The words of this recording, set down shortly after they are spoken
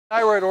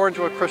Tonight we're at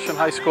Orangewood Christian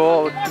High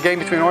School, a game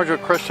between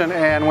Orangewood Christian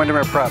and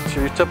Windermere Prep. So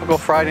your typical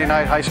Friday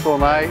night high school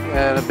night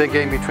and a big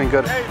game between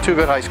two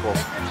good high schools.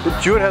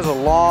 Jewett has a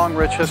long,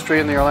 rich history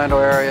in the Orlando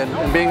area,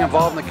 and being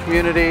involved in the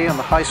community and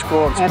the high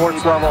school and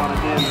sports level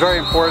is very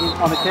important.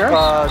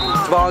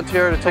 To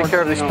volunteer, to take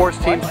care of these sports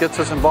teams gets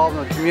us involved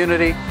in the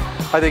community.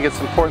 I think it's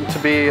important to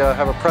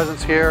have a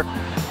presence here,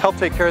 help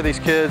take care of these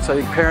kids.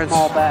 I think parents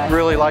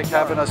really like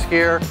having us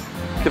here.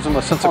 Gives them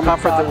a sense of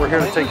comfort that we're here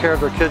to take care of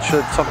their kids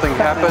should something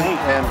happen,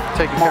 and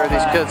taking care of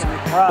these kids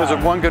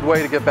is one good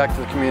way to get back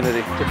to the community.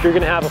 If you're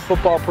going to have a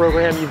football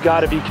program, you've got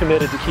to be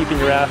committed to keeping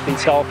your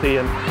athletes healthy,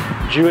 and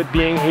Jewett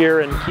being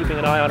here and keeping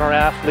an eye on our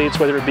athletes,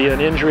 whether it be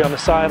an injury on the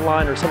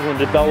sideline or something that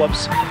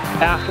develops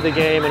after the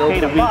game and over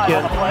the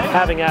weekend,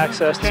 having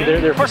access to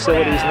their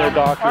facilities and their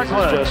doctors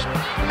is just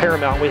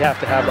paramount. We have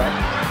to have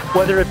that.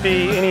 Whether it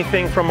be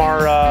anything from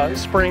our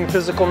spring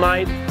physical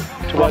night,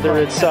 to whether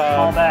it's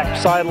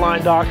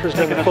sideline doctors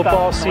during the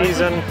football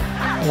season,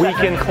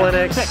 weekend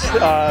clinics,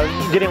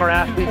 getting our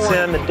athletes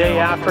in the day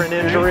after an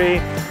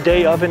injury,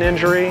 day of an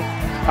injury.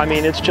 I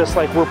mean, it's just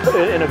like we're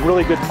in a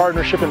really good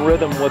partnership and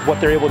rhythm with what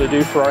they're able to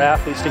do for our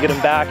athletes to get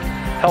them back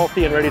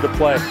healthy and ready to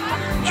play.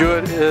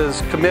 Jewett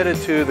is committed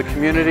to the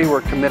community.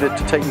 We're committed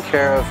to taking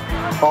care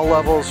of all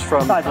levels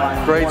from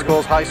grade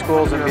schools, high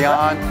schools, and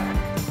beyond.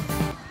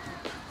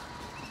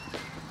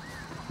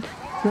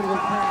 Good